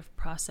creative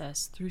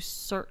process, through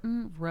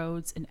certain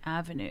roads and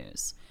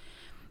avenues,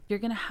 you're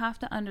going to have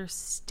to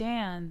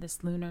understand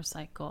this lunar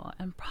cycle,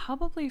 and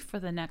probably for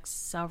the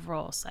next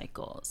several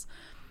cycles,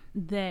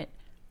 that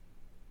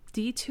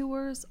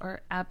detours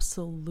are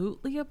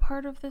absolutely a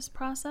part of this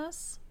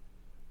process.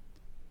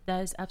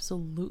 That is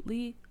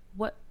absolutely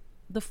what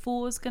the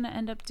Fool is going to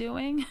end up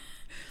doing.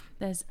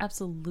 That is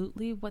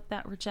absolutely what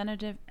that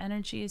regenerative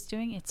energy is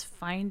doing. It's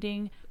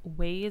finding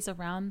ways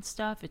around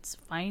stuff. It's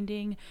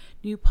finding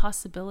new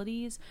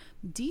possibilities.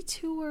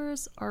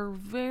 Detours are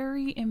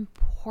very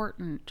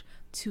important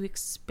to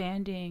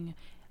expanding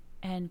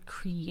and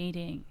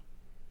creating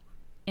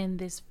in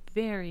this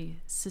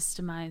very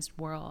systemized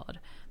world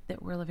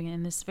that we're living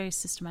in, this very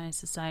systemized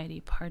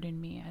society.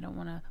 Pardon me, I don't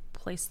want to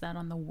place that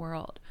on the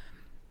world.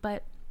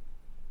 But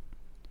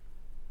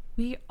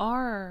we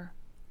are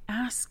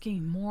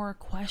asking more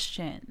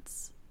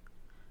questions.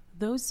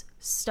 Those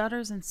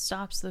stutters and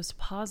stops, those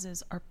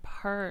pauses are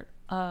part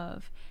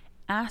of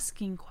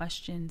asking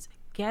questions,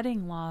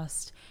 getting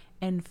lost,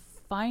 and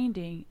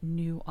finding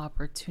new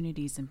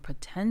opportunities and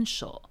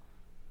potential.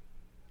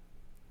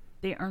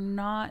 They are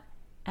not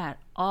at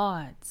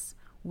odds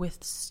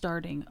with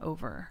starting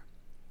over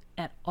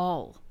at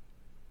all.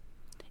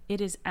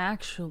 It is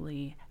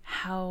actually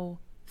how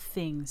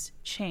things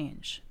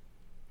change.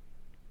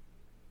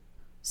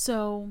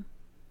 So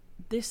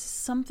this is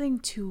something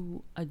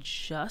to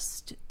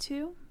adjust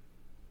to.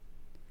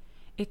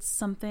 It's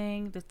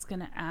something that's going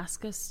to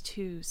ask us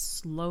to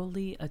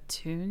slowly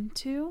attune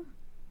to.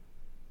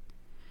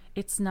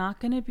 It's not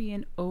going to be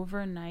an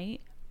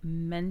overnight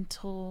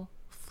mental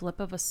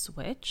flip of a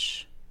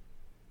switch.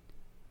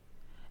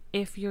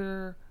 If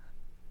you're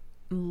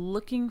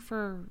looking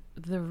for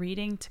the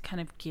reading to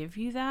kind of give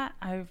you that,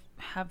 I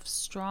have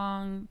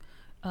strong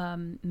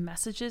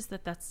messages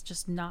that that's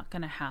just not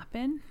going to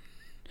happen.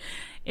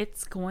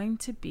 It's going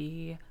to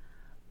be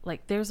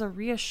like there's a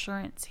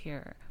reassurance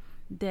here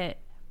that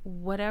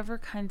whatever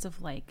kinds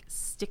of like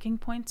sticking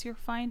points you're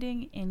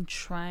finding in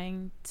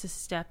trying to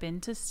step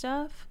into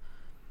stuff,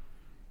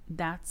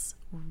 that's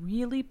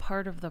really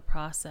part of the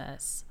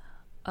process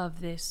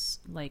of this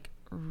like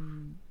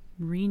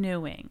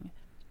renewing,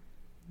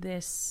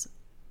 this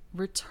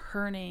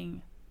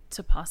returning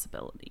to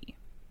possibility.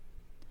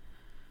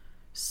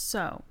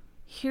 So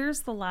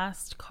here's the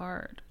last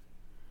card.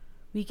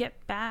 We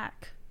get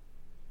back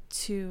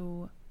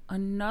to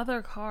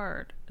another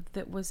card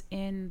that was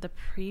in the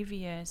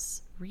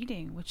previous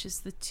reading, which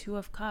is the Two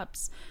of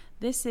Cups.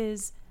 This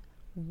is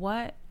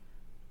what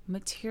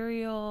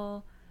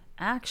material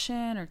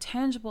action or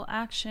tangible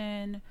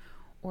action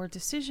or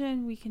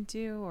decision we can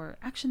do or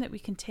action that we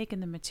can take in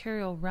the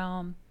material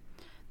realm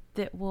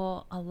that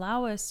will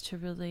allow us to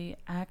really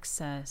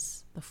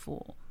access the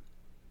Fool.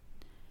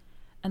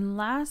 And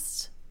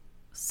last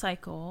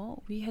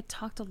cycle, we had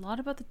talked a lot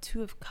about the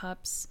Two of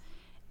Cups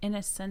in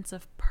a sense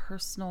of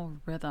personal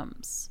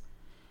rhythms.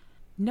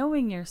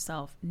 Knowing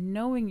yourself,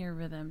 knowing your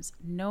rhythms,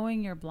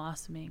 knowing your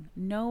blossoming,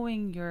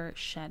 knowing your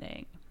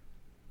shedding.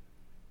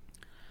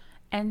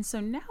 And so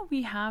now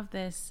we have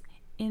this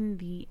in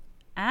the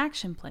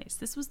action place.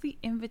 This was the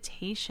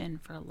invitation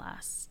for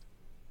last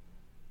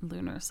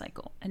lunar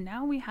cycle. And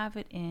now we have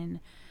it in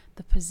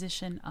the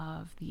position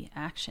of the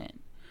action.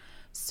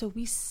 So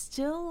we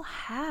still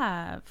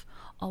have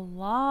a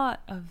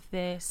lot of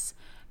this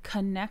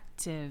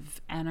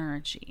connective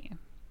energy.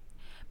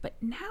 But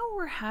now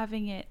we're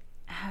having it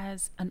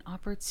as an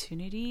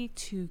opportunity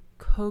to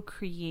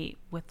co-create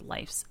with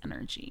life's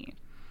energy.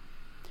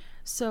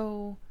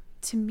 So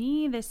to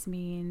me, this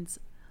means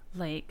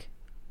like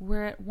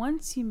where at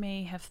once you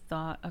may have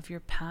thought of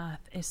your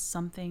path as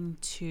something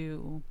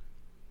to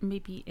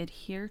maybe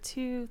adhere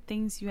to,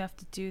 things you have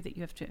to do that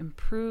you have to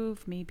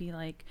improve, maybe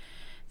like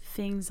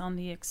things on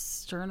the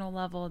external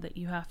level that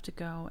you have to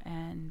go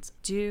and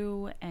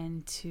do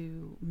and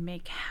to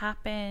make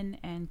happen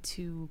and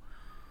to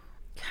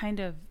kind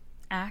of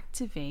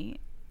activate.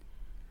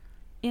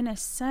 In a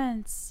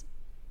sense,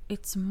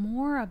 it's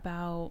more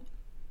about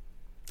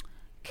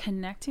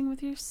connecting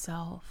with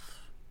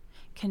yourself,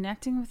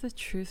 connecting with the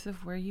truth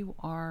of where you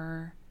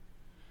are,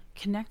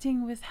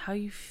 connecting with how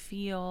you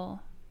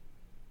feel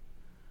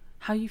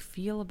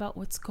about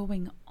what's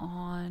going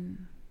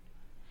on.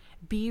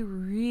 Be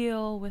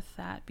real with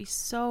that. Be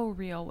so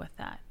real with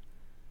that.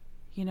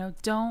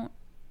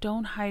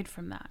 Don't hide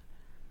from that.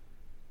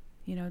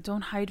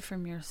 Don't hide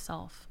from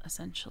yourself,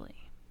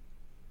 essentially.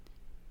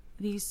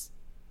 These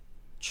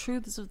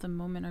truths of the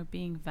moment are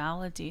being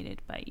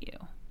validated by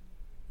you.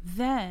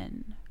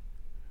 Then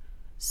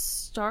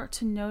start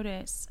to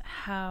notice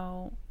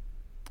how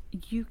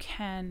you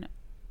can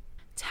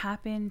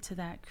tap into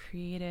that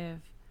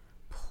creative,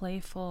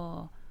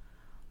 playful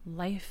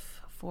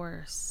life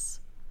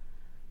force,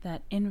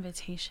 that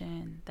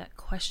invitation, that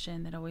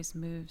question that always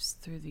moves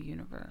through the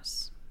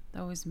universe,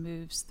 that always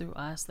moves through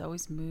us, that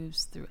always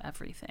moves through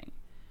everything.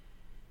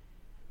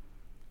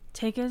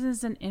 Take it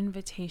as an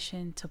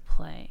invitation to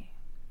play.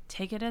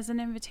 Take it as an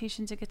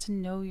invitation to get to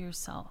know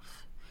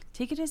yourself.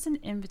 Take it as an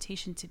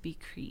invitation to be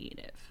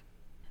creative.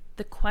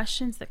 The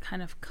questions that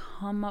kind of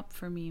come up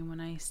for me when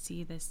I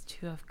see this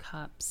Two of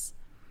Cups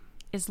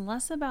is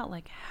less about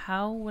like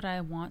how would I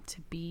want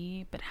to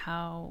be, but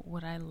how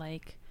would I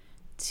like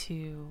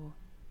to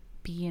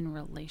be in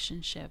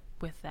relationship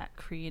with that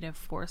creative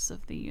force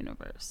of the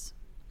universe.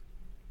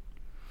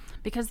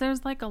 Because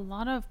there's like a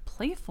lot of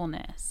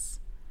playfulness.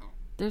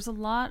 There's a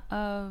lot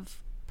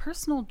of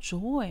personal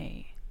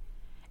joy.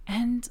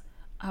 And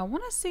I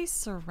want to say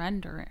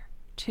surrender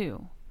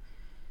too.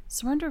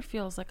 Surrender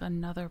feels like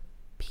another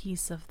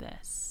piece of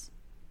this.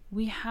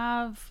 We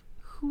have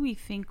who we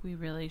think we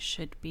really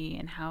should be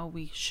and how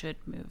we should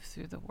move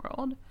through the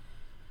world.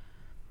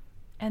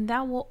 And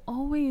that will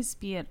always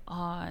be at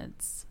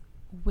odds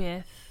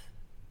with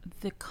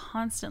the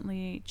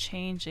constantly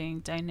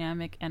changing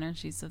dynamic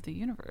energies of the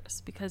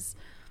universe, because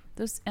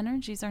those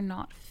energies are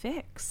not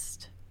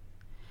fixed.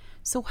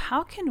 So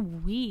how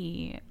can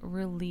we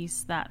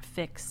release that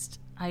fixed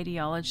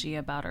ideology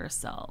about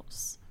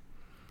ourselves?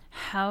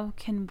 How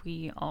can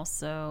we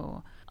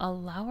also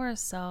allow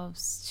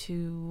ourselves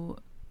to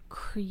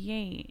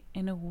create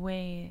in a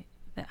way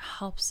that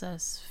helps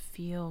us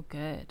feel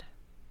good?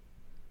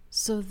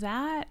 So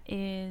that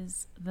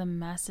is the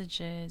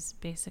messages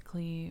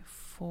basically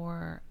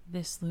for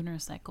this lunar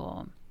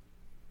cycle.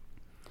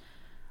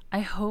 I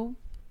hope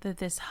that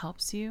this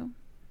helps you.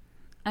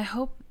 I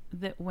hope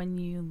that when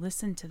you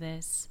listen to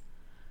this,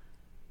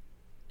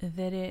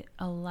 that it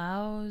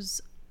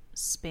allows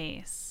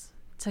space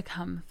to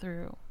come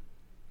through.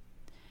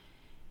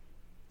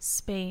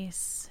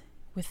 Space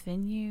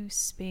within you,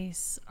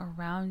 space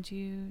around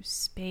you,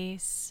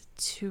 space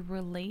to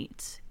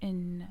relate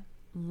in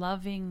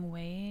loving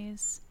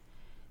ways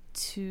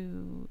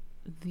to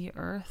the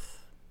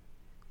earth,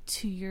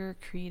 to your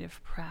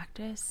creative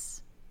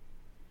practice.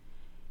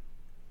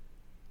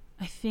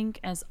 I think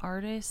as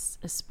artists,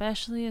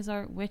 especially as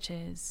art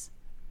witches,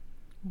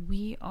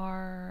 we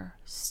are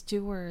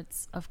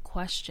stewards of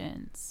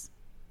questions,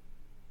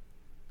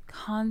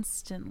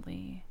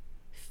 constantly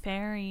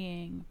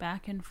ferrying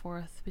back and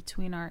forth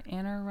between our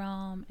inner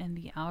realm and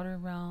the outer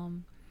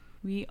realm.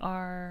 We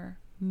are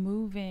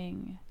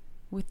moving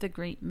with the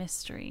great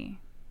mystery.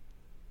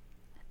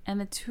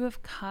 And the Two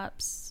of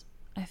Cups,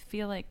 I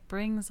feel like,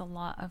 brings a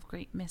lot of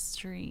great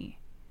mystery,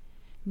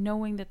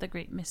 knowing that the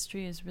great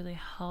mystery is really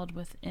held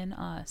within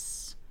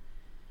us,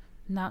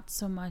 not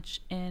so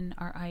much in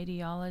our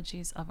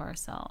ideologies of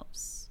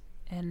ourselves,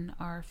 in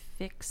our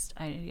fixed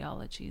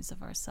ideologies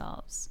of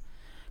ourselves.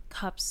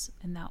 Cups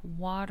and that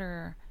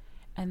water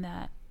and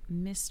that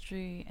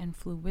mystery and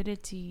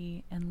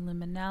fluidity and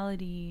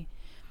liminality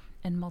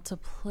and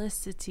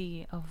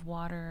multiplicity of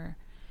water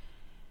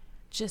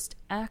just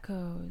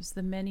echoes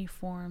the many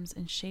forms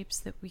and shapes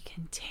that we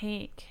can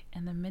take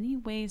and the many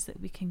ways that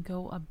we can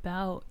go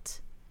about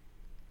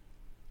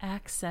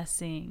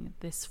accessing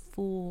this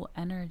full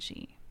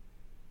energy.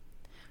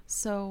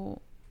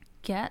 So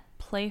get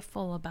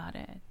playful about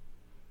it.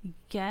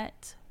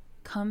 Get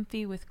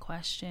comfy with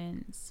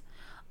questions.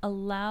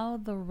 Allow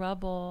the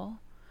rubble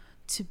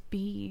to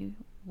be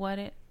what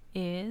it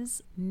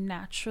is.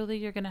 Naturally,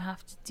 you're going to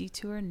have to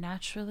detour.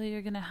 Naturally,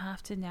 you're going to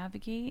have to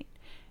navigate.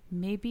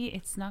 Maybe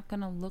it's not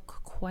going to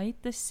look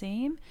quite the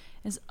same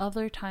as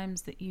other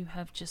times that you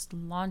have just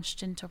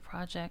launched into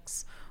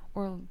projects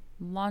or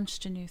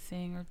launched a new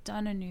thing or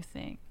done a new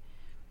thing.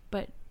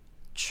 But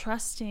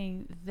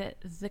trusting that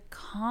the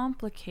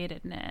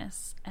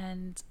complicatedness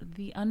and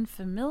the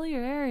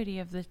unfamiliarity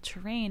of the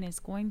terrain is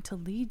going to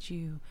lead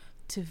you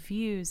to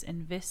views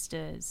and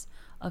vistas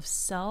of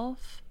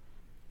self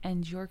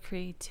and your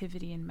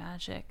creativity and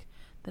magic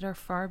that are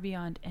far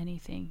beyond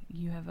anything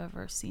you have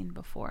ever seen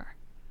before.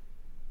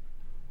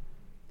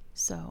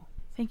 So,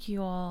 thank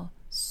you all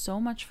so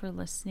much for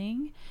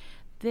listening.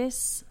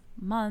 This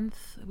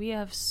month, we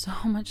have so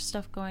much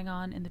stuff going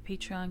on in the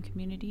Patreon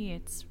community.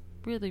 It's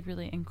really,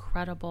 really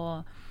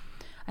incredible.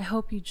 I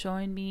hope you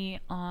join me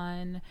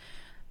on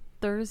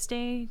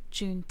Thursday,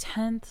 June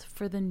 10th,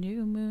 for the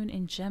new moon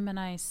in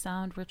Gemini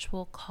sound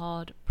ritual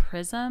called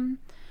Prism,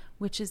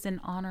 which is in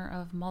honor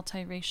of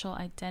multiracial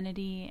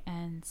identity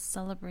and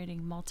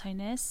celebrating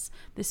multiness.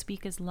 This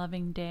week is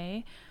Loving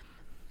Day.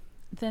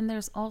 Then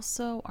there's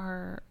also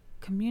our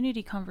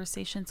community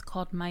conversations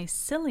called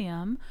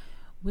Mycelium,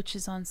 which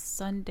is on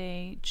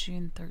Sunday,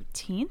 June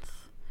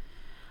 13th.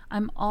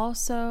 I'm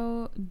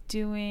also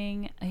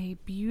doing a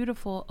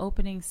beautiful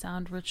opening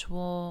sound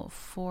ritual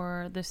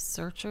for the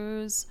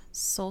Searchers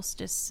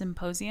Solstice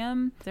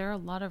Symposium. There are a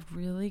lot of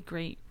really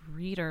great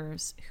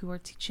readers who are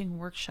teaching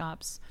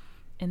workshops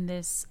in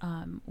this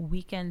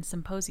weekend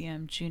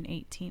symposium, June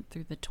 18th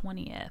through the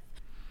 20th.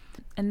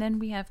 And then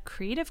we have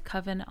Creative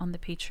Coven on the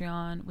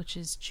Patreon, which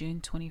is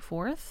June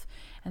 24th.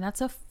 And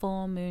that's a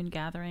full moon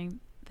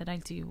gathering that I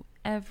do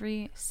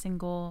every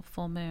single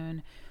full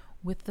moon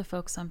with the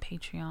folks on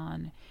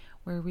Patreon,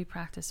 where we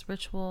practice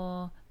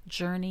ritual,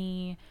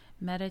 journey,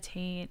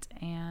 meditate,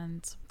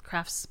 and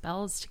craft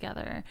spells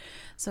together.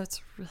 So it's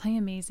a really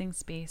amazing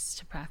space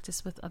to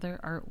practice with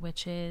other art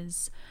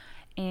witches.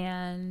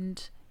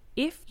 And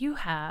if you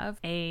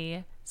have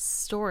a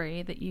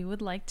story that you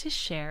would like to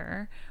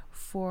share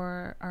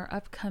for our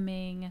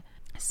upcoming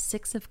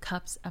Six of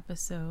Cups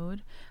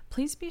episode,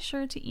 please be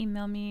sure to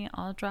email me.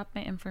 I'll drop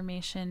my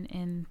information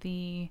in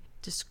the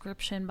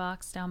description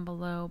box down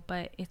below,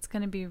 but it's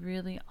going to be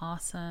really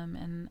awesome,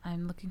 and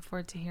I'm looking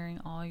forward to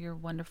hearing all your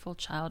wonderful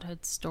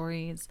childhood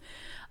stories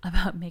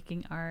about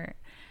making art.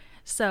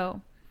 So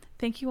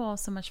thank you all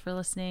so much for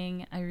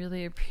listening. I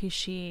really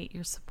appreciate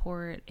your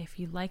support. If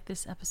you like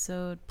this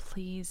episode,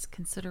 please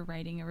consider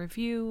writing a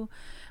review.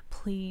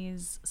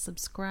 Please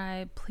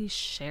subscribe. Please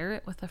share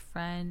it with a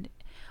friend.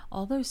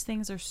 All those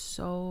things are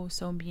so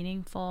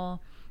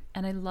meaningful,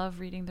 and I love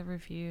reading the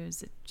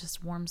reviews. It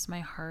just warms my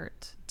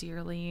heart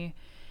dearly.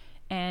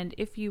 And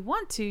if you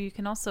want to, you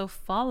can also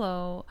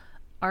follow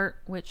Art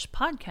Witch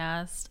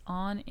Podcast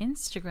on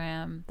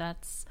Instagram.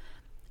 That's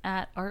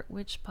at Art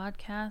Witch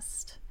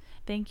Podcast.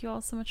 Thank you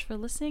all so much for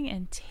listening,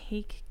 and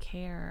take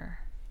care.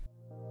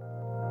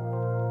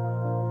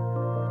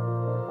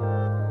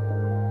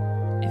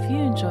 If you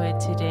enjoyed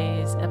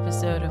today's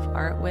episode of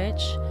Art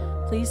Witch,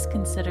 please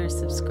consider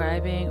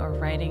subscribing or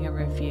writing a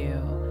review.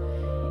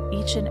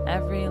 Each and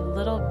every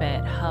little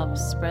bit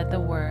helps spread the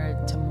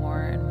word to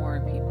more and more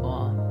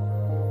people.